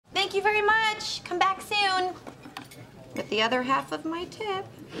lunch. Come back soon. With the other half of my tip.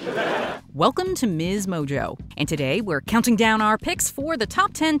 Welcome to MsMojo, and today we're counting down our picks for the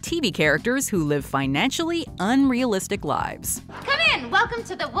top 10 TV characters who live financially unrealistic lives. Come in! Welcome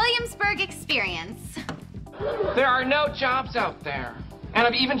to the Williamsburg Experience. There are no jobs out there. And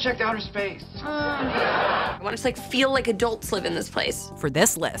I've even checked outer space. I want to feel like adults live in this place. For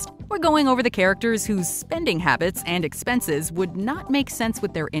this list, we're going over the characters whose spending habits and expenses would not make sense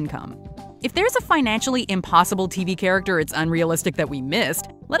with their income. If there's a financially impossible TV character it's unrealistic that we missed,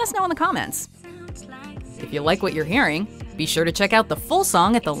 let us know in the comments. If you like what you're hearing, be sure to check out the full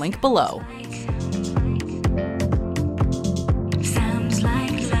song at the link below.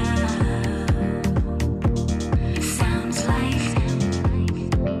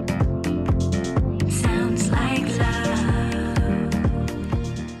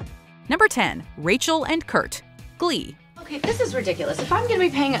 Number 10, Rachel and Kurt, Glee. Okay, this is ridiculous. If I'm going to be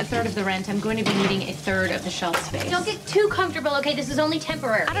paying a third of the rent, I'm going to be needing a third of the shelf space. Don't get too comfortable, okay? This is only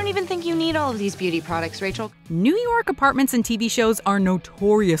temporary. I don't even think you need all of these beauty products, Rachel. New York apartments and TV shows are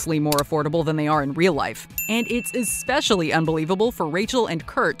notoriously more affordable than they are in real life, and it's especially unbelievable for Rachel and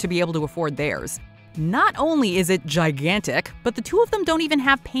Kurt to be able to afford theirs. Not only is it gigantic, but the two of them don't even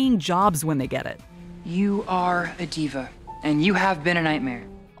have paying jobs when they get it. You are a diva, and you have been a nightmare.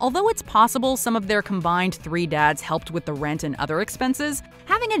 Although it's possible some of their combined 3 dads helped with the rent and other expenses,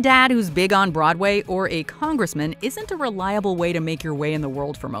 having a dad who's big on Broadway or a congressman isn't a reliable way to make your way in the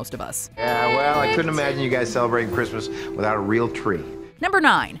world for most of us. Yeah, well, I couldn't imagine you guys celebrating Christmas without a real tree. Number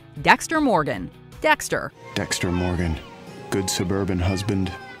 9, Dexter Morgan, Dexter. Dexter Morgan, good suburban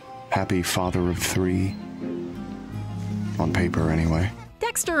husband, happy father of 3. On paper, anyway.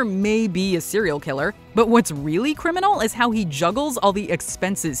 Dexter may be a serial killer, but what's really criminal is how he juggles all the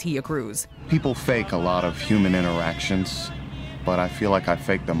expenses he accrues. People fake a lot of human interactions, but I feel like I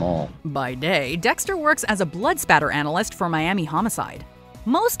fake them all. By day, Dexter works as a blood spatter analyst for Miami Homicide.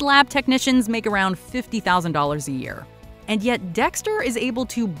 Most lab technicians make around $50,000 a year. And yet Dexter is able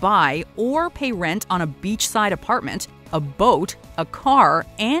to buy or pay rent on a beachside apartment, a boat, a car,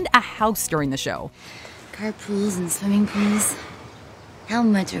 and a house during the show. Carpools and swimming pools. How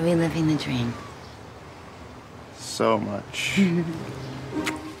much are we living the dream? So much.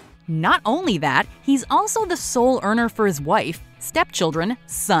 Not only that, he's also the sole earner for his wife, stepchildren,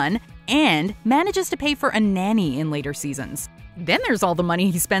 son, and manages to pay for a nanny in later seasons. Then there's all the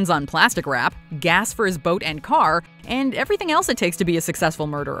money he spends on plastic wrap, gas for his boat and car, and everything else it takes to be a successful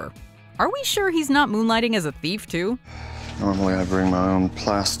murderer. Are we sure he's not moonlighting as a thief too? Normally I bring my own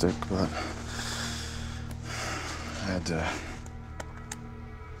plastic, but I had to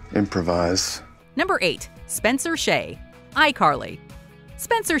improvise. Number 8, Spencer Shay, iCarly.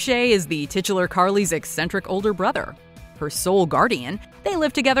 Spencer Shay is the titular Carly's eccentric older brother. Her sole guardian, they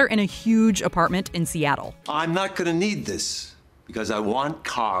live together in a huge apartment in Seattle. I'm not gonna need this because I want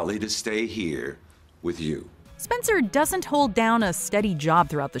Carly to stay here with you. Spencer doesn't hold down a steady job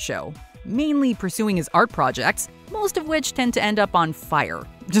throughout the show, mainly pursuing his art projects, most of which tend to end up on fire,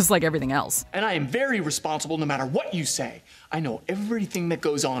 just like everything else. And I am very responsible no matter what you say. I know everything that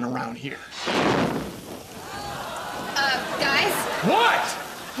goes on around here. Guys? What?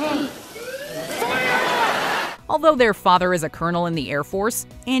 Although their father is a colonel in the Air Force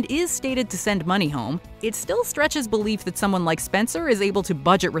and is stated to send money home, it still stretches belief that someone like Spencer is able to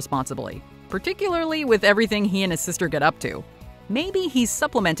budget responsibly, particularly with everything he and his sister get up to. Maybe he's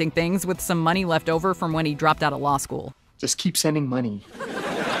supplementing things with some money left over from when he dropped out of law school. Just keep sending money.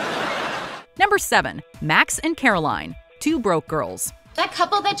 Number 7, Max and Caroline, 2 broke girls. That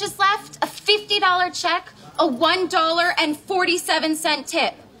couple that just left, a $50 check, a $1.47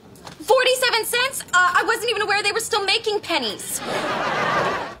 tip. 47 cents? I wasn't even aware they were still making pennies.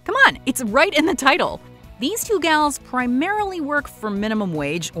 Come on, it's right in the title. These 2 gals primarily work for minimum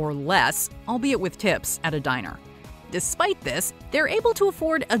wage or less, albeit with tips, at a diner. Despite this, they're able to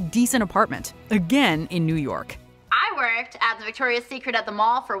afford a decent apartment, again in New York. I worked at the Victoria's Secret at the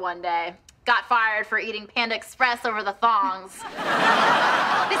mall for one day. Got fired for eating Panda Express over the thongs.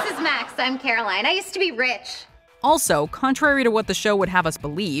 This is Max. I'm Caroline. I used to be rich. Also, contrary to what the show would have us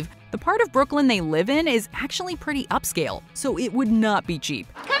believe, the part of Brooklyn they live in is actually pretty upscale, so it would not be cheap.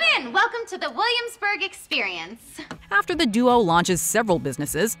 Come in. Welcome to the Williamsburg Experience. After the duo launches several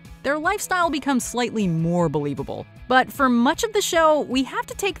businesses, their lifestyle becomes slightly more believable. But for much of the show, we have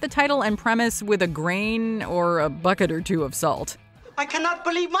to take the title and premise with a grain or a bucket or 2 of salt. I cannot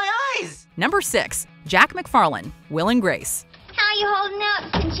believe my eyes! Number 6, Jack McFarlane, Will and Grace. How you holding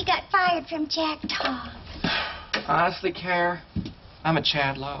up since you got fired from Jack Talk? Honestly, Care, I'm a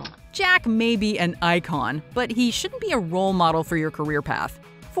Chad Lowe. Jack may be an icon, but he shouldn't be a role model for your career path.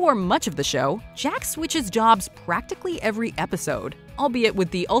 For much of the show, Jack switches jobs practically every episode, albeit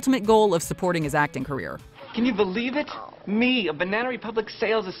with the ultimate goal of supporting his acting career. Can you believe it? Me, a Banana Republic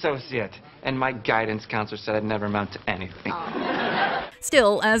sales associate. And my guidance counselor said I'd never amount to anything.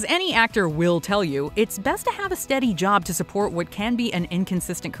 Still, as any actor will tell you, it's best to have a steady job to support what can be an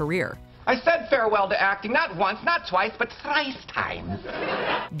inconsistent career. I said farewell to acting not once, not twice, but thrice times.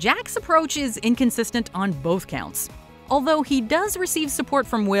 Jack's approach is inconsistent on both counts. Although he does receive support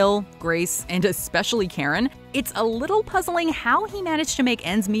from Will, Grace, and especially Karen, it's a little puzzling how he managed to make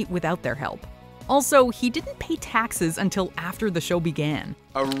ends meet without their help. Also, he didn't pay taxes until after the show began.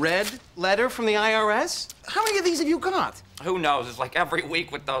 A red letter from the IRS? How many of these have you got? Who knows? It's like every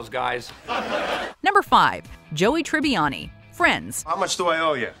week with those guys. Number 5, Joey Tribbiani, Friends. How much do I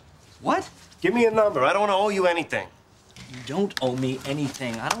owe you? What? Give me a number. I don't want to owe you anything. You don't owe me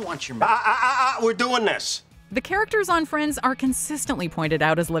anything. I don't want your money. We're doing this. The characters on Friends are consistently pointed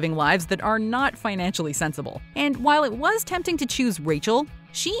out as living lives that are not financially sensible. And while it was tempting to choose Rachel,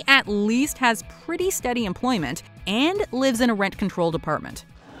 she at least has pretty steady employment and lives in a rent-controlled apartment.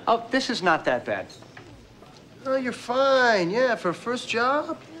 Oh, this is not that bad. Oh, you're fine. Yeah, for a first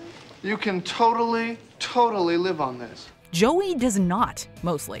job. You can totally live on this. Joey does not,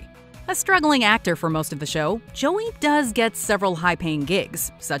 mostly. A struggling actor for most of the show, Joey does get several high-paying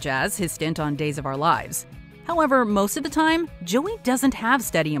gigs, such as his stint on Days of Our Lives. However, most of the time, Joey doesn't have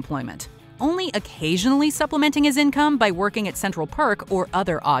steady employment, only occasionally supplementing his income by working at Central Perk or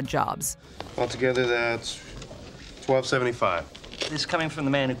other odd jobs. Altogether, that's $12.75. This is coming from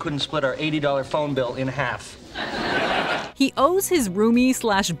the man who couldn't split our $80 phone bill in half. He owes his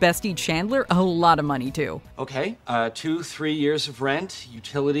roomie/bestie Chandler a lot of money, too. Okay, 2-3 years of rent,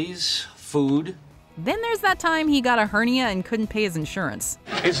 utilities, food. Then there's that time he got a hernia and couldn't pay his insurance.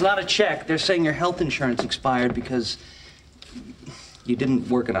 It's not a check. They're saying your health insurance expired because you didn't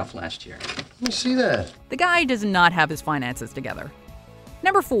work enough last year. Let me see that. The guy does not have his finances together.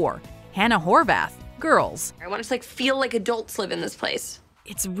 Number 4, Hannah Horvath, Girls. I want to feel like adults live in this place.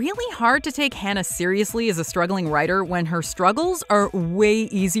 It's really hard to take Hannah seriously as a struggling writer when her struggles are way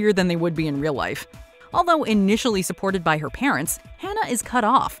easier than they would be in real life. Although initially supported by her parents, Hannah is cut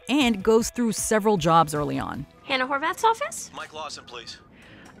off and goes through several jobs early on. Hannah Horvath's office? Mike Lawson, please.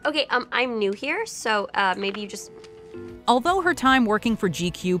 Okay, I'm new here, so maybe you just... Although her time working for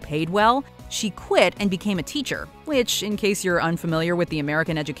GQ paid well, she quit and became a teacher, which, in case you're unfamiliar with the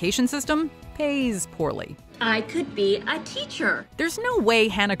American education system, pays poorly. I could be a teacher. There's no way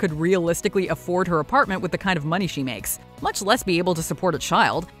Hannah could realistically afford her apartment with the kind of money she makes, much less be able to support a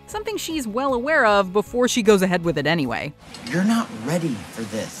child, something she's well aware of before she goes ahead with it anyway. You're not ready for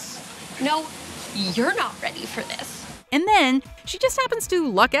this. No, you're not ready for this. And then, she just happens to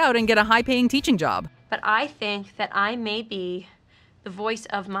luck out and get a high-paying teaching job. But I think that I may be the voice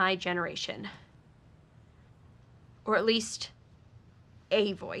of my generation. Or at least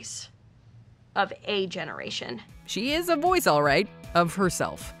a voice of a generation. She is a voice, all right, of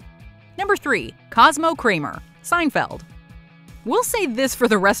herself. Number 3, Cosmo Kramer, Seinfeld. We'll say this for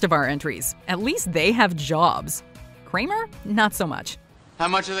the rest of our entries. At least they have jobs. Kramer, not so much. How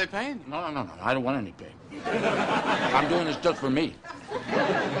much are they paying? No. I don't want any pay. I'm doing this just for me.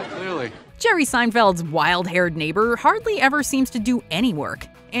 Clearly. Jerry Seinfeld's wild-haired neighbor hardly ever seems to do any work,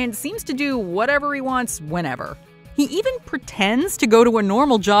 and seems to do whatever he wants whenever. He even pretends to go to a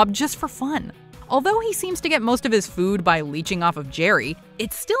normal job just for fun. Although he seems to get most of his food by leeching off of Jerry,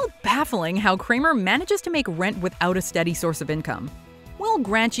 it's still baffling how Kramer manages to make rent without a steady source of income. We'll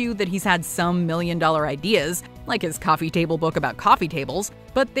grant you that he's had some million-dollar ideas, like his coffee table book about coffee tables,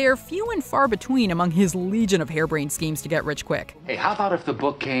 but they're few and far between among his legion of harebrained schemes to get rich quick. Hey, how about if the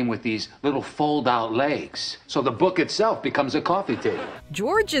book came with these little fold-out legs, so the book itself becomes a coffee table?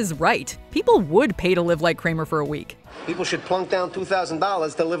 George is right. People would pay to live like Kramer for a week. People should plunk down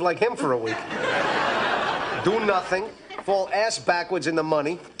 $2,000 to live like him for a week. Do nothing, fall ass backwards in the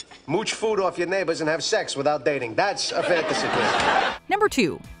money, mooch food off your neighbors, and have sex without dating. That's a fantasy kid. Number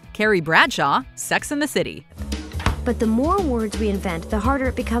 2, Carrie Bradshaw, Sex and the City. But the more words we invent, the harder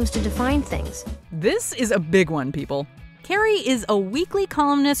it becomes to define things. This is a big one, people. Carrie is a weekly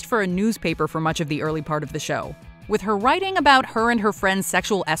columnist for a newspaper for much of the early part of the show, with her writing about her and her friends'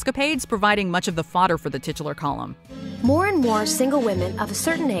 sexual escapades providing much of the fodder for the titular column. More and more single women of a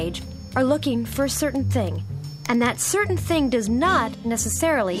certain age are looking for a certain thing, and that certain thing does not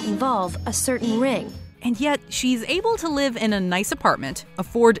necessarily involve a certain ring. And yet, she's able to live in a nice apartment,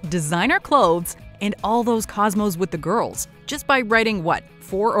 afford designer clothes, and all those Cosmos with the girls, just by writing,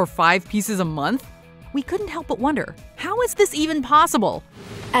 4 or 5 pieces a month? We couldn't help but wonder, how is this even possible?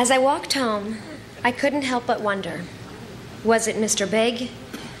 As I walked home, I couldn't help but wonder, was it Mr. Big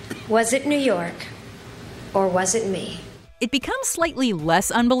Was it New York? Or was it me? It becomes slightly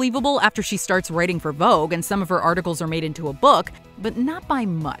less unbelievable after she starts writing for Vogue and some of her articles are made into a book, but not by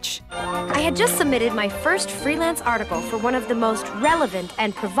much. I had just submitted my first freelance article for one of the most relevant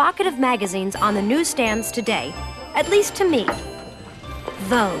and provocative magazines on the newsstands today, at least to me,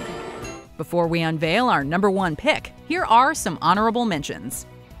 Vogue. Before we unveil our #1 pick, here are some honorable mentions.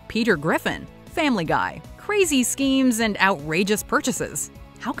 Peter Griffin, Family Guy, crazy schemes and outrageous purchases.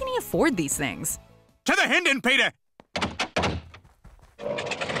 How can he afford these things? To the Hinden, Peter!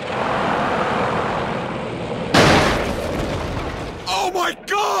 Oh my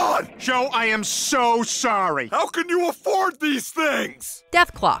God! Joe, I am so sorry. How can you afford these things?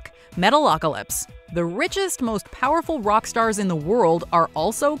 Death Clock, Metalocalypse. The richest, most powerful rock stars in the world are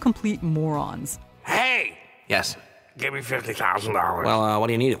also complete morons. Hey! Yes. Give me $50,000. Well, what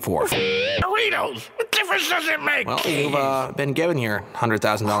do you need it for? Doritos! What difference does it make? Well, you've been given your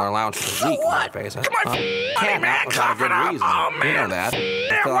 $100,000 allowance for the week. What? Face it. Come on, Can't man, without a good cough it reason. up. Oh, man. You know that.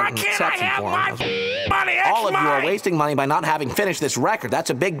 Yeah, Fill why out an can't I exception have form. my money? That's All of you are mine. wasting money by not having finished this record. That's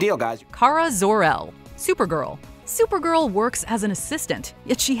a big deal, guys. Kara Zor-El, Supergirl. Supergirl works as an assistant,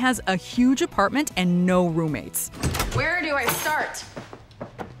 yet she has a huge apartment and no roommates. Where do I start?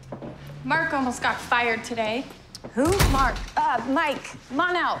 Mark almost got fired today. Who? Mark. Mike. Come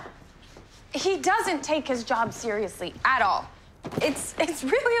on out. He doesn't take his job seriously at all. It's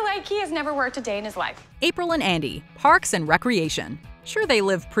really like he has never worked a day in his life. April and Andy, Parks and Recreation. Sure, they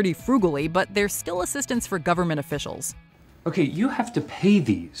live pretty frugally, but they're still assistants for government officials. Okay, you have to pay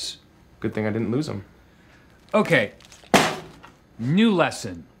these. Good thing I didn't lose them. Okay. New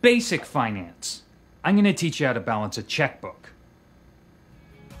lesson, basic finance. I'm gonna teach you how to balance a checkbook.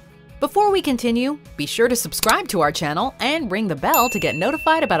 Before we continue, be sure to subscribe to our channel and ring the bell to get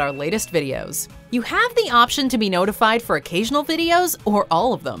notified about our latest videos. You have the option to be notified for occasional videos or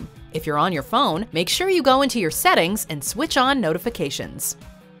all of them. If you're on your phone, make sure you go into your settings and switch on notifications.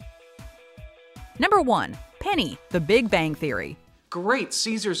 #1, Penny, The Big Bang Theory. Great,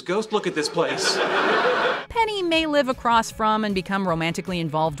 Caesar's ghost, look at this place. Penny may live across from and become romantically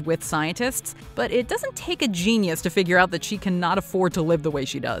involved with scientists, but it doesn't take a genius to figure out that she cannot afford to live the way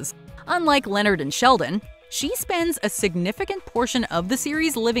she does. Unlike Leonard and Sheldon, she spends a significant portion of the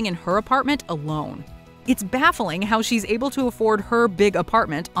series living in her apartment alone. It's baffling how she's able to afford her big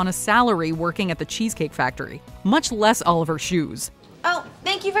apartment on a salary working at the Cheesecake Factory, much less all of her shoes. Oh,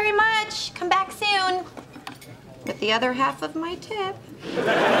 thank you very much. Come back soon. With the other half of my tip.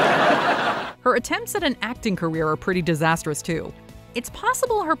 Her attempts at an acting career are pretty disastrous too. It's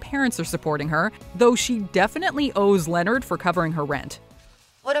possible her parents are supporting her, though she definitely owes Leonard for covering her rent.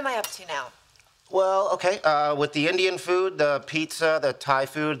 What am I up to now? Well, okay, with the Indian food, the pizza, the Thai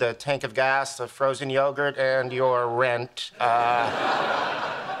food, the tank of gas, the frozen yogurt, and your rent,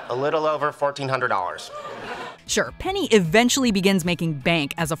 a little over $1,400. Sure, Penny eventually begins making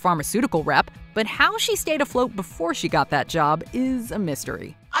bank as a pharmaceutical rep, but how she stayed afloat before she got that job is a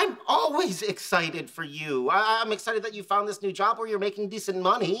mystery. I'm always excited for you. I'm excited that you found this new job where you're making decent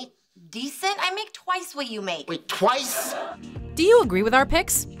money. Decent? I make twice what you make. Wait, twice? Do you agree with our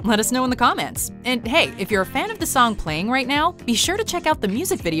picks? Let us know in the comments. And hey, if you're a fan of the song playing right now, be sure to check out the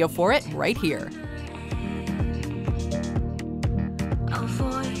music video for it right here. Oh,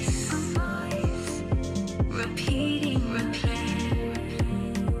 for